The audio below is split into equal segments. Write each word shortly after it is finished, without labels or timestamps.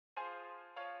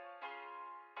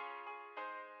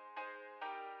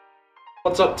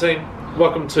What's up, team?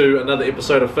 Welcome to another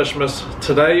episode of Fishmas.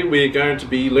 Today we're going to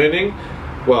be learning,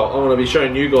 well, I'm going to be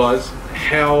showing you guys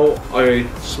how I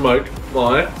smoke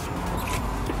my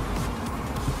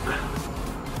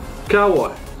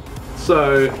kahawai.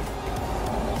 So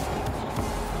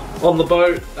on the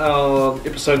boat,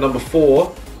 episode number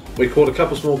 4, we caught a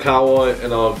couple small kahawai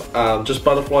and I've just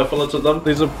butterfly filleted them.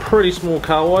 These are pretty small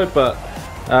kahawai, but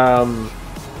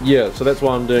yeah, so that's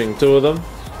why I'm doing 2 of them,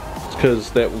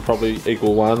 because that will probably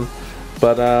equal 1.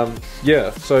 But yeah,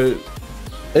 so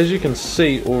as you can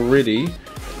see already,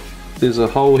 there's a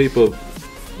whole heap of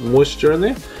moisture in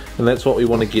there, and that's what we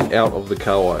want to get out of the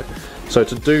kahawai. So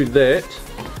to do that,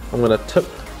 I'm going to tip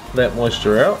that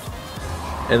moisture out,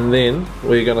 and then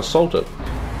we're going to salt it.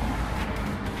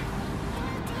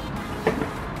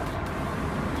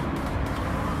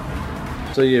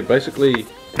 So yeah, basically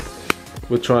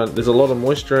we're trying, there's a lot of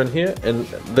moisture in here, and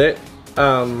that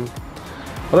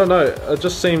I don't know, it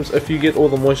just seems if you get all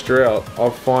the moisture out, I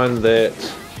find that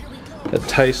it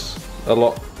tastes a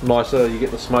lot nicer. You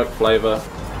get the smoke flavour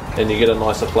and you get a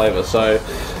nicer flavour. So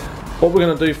what we're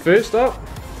going to do first up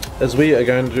is we are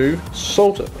going to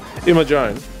salt it. Emma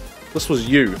Joan, this was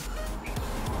you.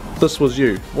 This was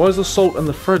you. Why is the salt in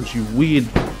the fridge, you weird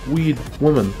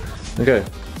woman? Okay.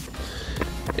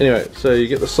 Anyway, so you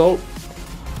get the salt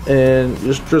and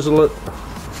just drizzle it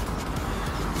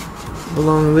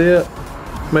along there.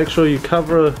 Make sure you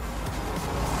cover,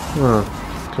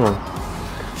 come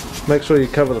on. Make sure you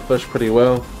cover the fish pretty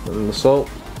well in the salt.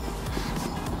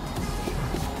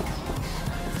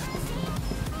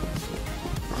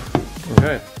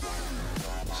 Okay,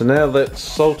 so now that's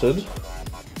salted,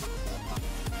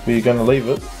 we're going to leave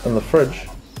it in the fridge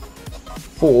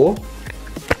for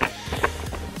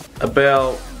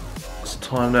about, it's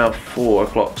time now 4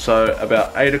 o'clock, so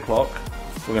about 8 o'clock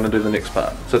we're going to do the next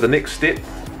part. So the next step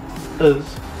is,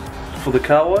 for the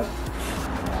kahawai,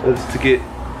 is to get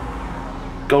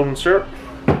golden syrup,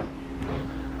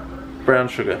 brown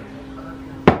sugar.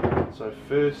 So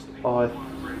first I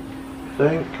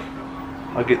think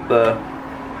I get the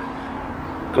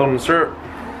golden syrup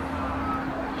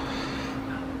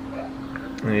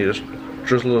and you just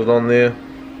drizzle it on there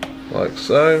like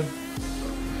so.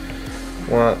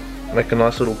 Want to make a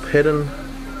nice little pattern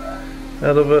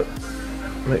out of it.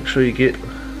 Make sure you get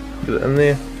it in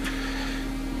there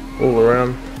all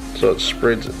around so it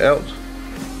spreads out.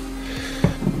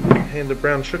 Hand of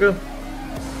brown sugar.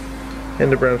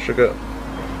 Hand of brown sugar.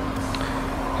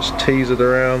 Just tease it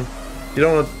around. You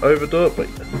don't want to overdo it, but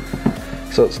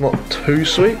so it's not too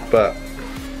sweet, but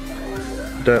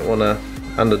you don't want to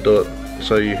underdo it.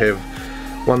 So you have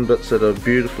one bits that are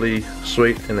beautifully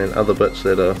sweet and then other bits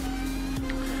that are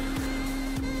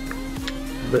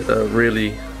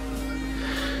really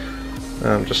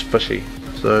just fishy.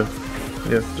 So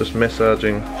yeah, just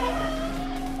massaging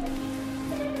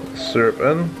the syrup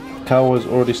in. Kahawai's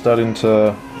already starting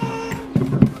to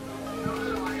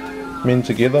mend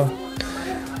together.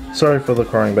 Sorry for the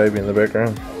crying baby in the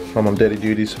background. I'm on daddy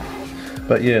duties.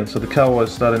 But yeah, so the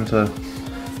kahawai's starting to,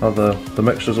 the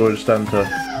mixture's already starting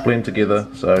to blend together.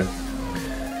 So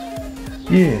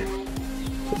yeah,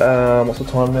 what's the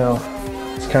time now?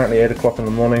 It's currently 8 o'clock in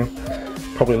the morning.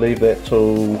 Probably leave that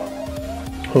till,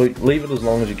 leave it as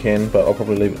long as you can, but I'll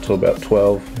probably leave it till about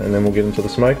 12 and then we'll get into the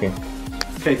smoking.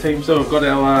 Okay team, so we've got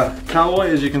our kahawai,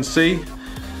 as you can see.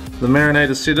 The marinade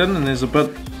is set in and there's a bit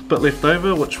left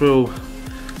over which we'll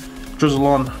drizzle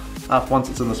on up once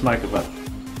it's in the smoker. But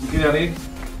get out here.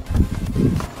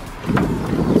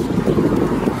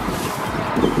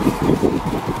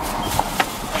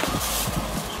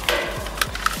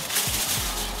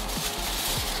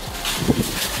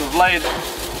 So we've laid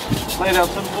our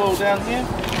tin foil down here,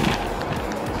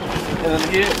 and in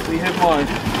here we have my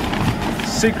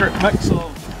secret mix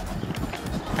of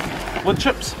wood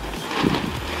chips,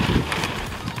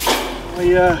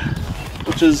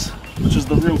 which is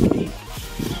the real key,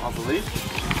 I believe,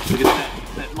 to get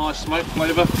that nice smoke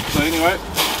flavour. So anyway,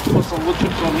 put some wood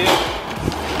chips on here,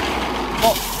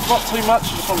 not too much,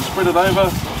 just want to spread it over,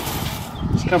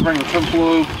 just covering the tin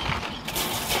foil.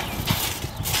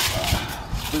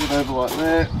 Spread it over like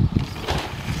that.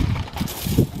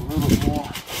 A little bit more.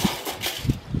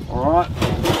 Alright.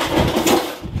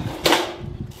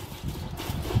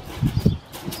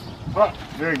 Right,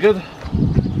 very good.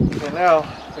 So now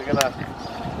we're going to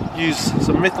use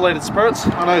some methylated spirits.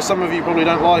 I know some of you probably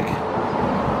don't like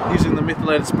using the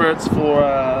methylated spirits for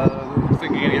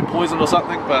thinking you're going to get poisoned or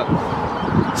something, but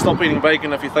stop eating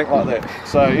bacon if you think like that.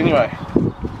 So anyway,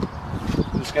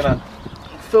 I'm just going to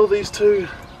fill these 2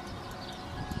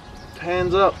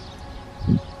 pans up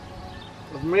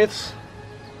of meths.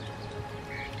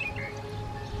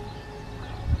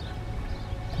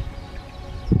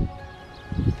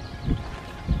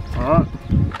 Alright,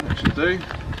 what you do,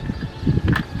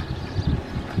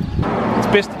 it's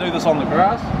best to do this on the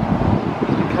grass.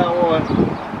 You can't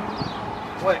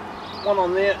wait, one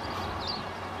on there,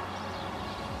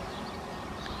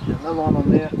 another one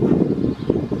on there.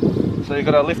 So you've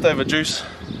got our leftover juice,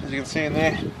 as you can see in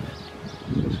there.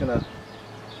 I'm just going to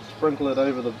sprinkle it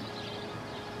over the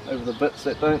bits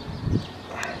that don't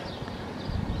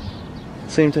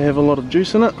seem to have a lot of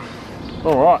juice in it.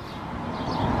 Alright,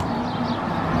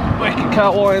 whack your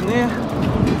carp wire in there.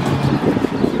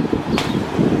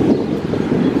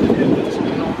 Yeah, that's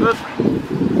been all good.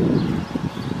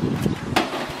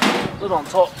 Lid on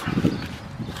top.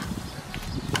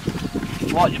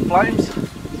 Light your flames.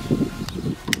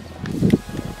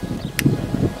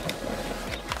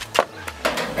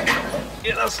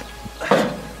 Get this.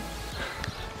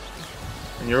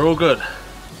 And you're all good.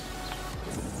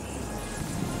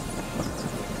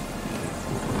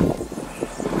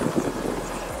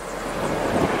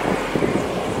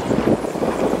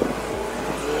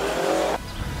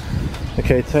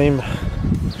 Okay team,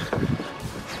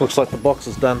 looks like the box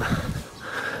is done.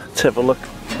 Let's have a look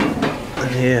in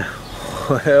here.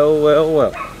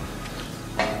 Well.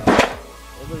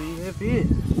 What do we have here?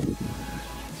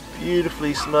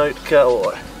 Beautifully smoked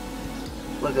carp.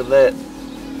 Look at that.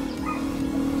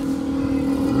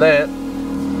 That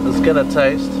is gonna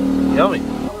taste yummy.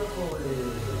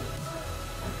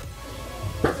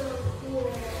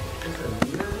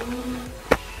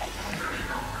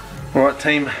 Alright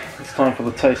team, it's time for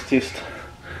the taste test.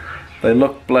 They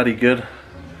look bloody good.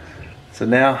 So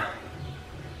now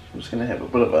I'm just gonna have a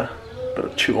bit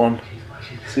of chew on,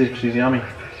 see if she's yummy.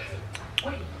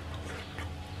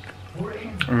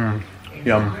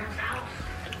 Yum.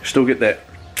 Still get that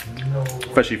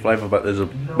fishy flavour, but there's a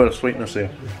bit of sweetness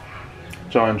there,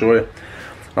 so I enjoy it.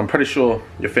 I'm pretty sure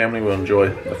your family will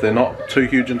enjoy. If they're not too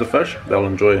huge into fish, they'll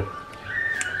enjoy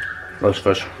those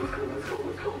fish.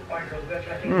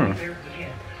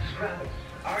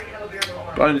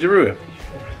 Bones everywhere.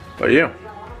 But yeah,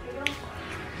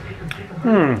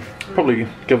 probably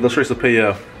give this recipe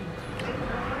a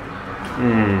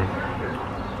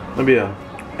maybe a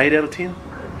 8 out of 10.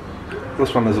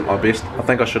 This one isn't my best. I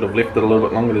think I should have left it a little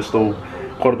bit longer. There's still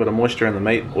quite a bit of moisture in the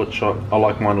meat, which I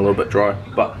like mine a little bit dry,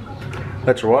 but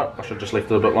that's alright. I should have just left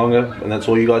it a bit longer, and that's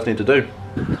all you guys need to do.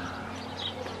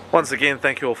 Once again,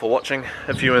 thank you all for watching.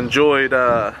 If you enjoyed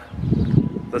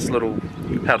this little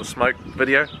how to smoke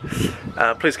video,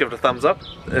 please give it a thumbs up.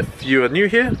 If you are new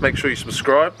here, make sure you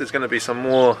subscribe. There's going to be some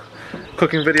more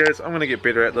cooking videos. I'm going to get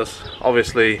better at this.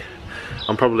 Obviously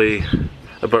I'm probably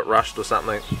a bit rushed or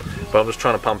something, but I'm just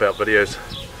trying to pump out videos.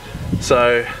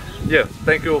 So yeah,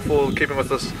 thank you all for keeping with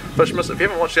this Fishmas. If you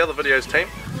haven't watched the other videos team,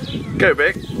 go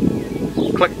back,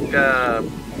 click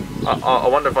I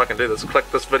wonder if I can do this, click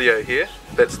this video here,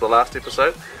 that's the last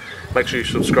episode. Make sure you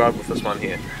subscribe with this one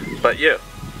here. But yeah,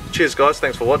 cheers guys,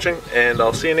 thanks for watching, and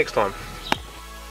I'll see you next time.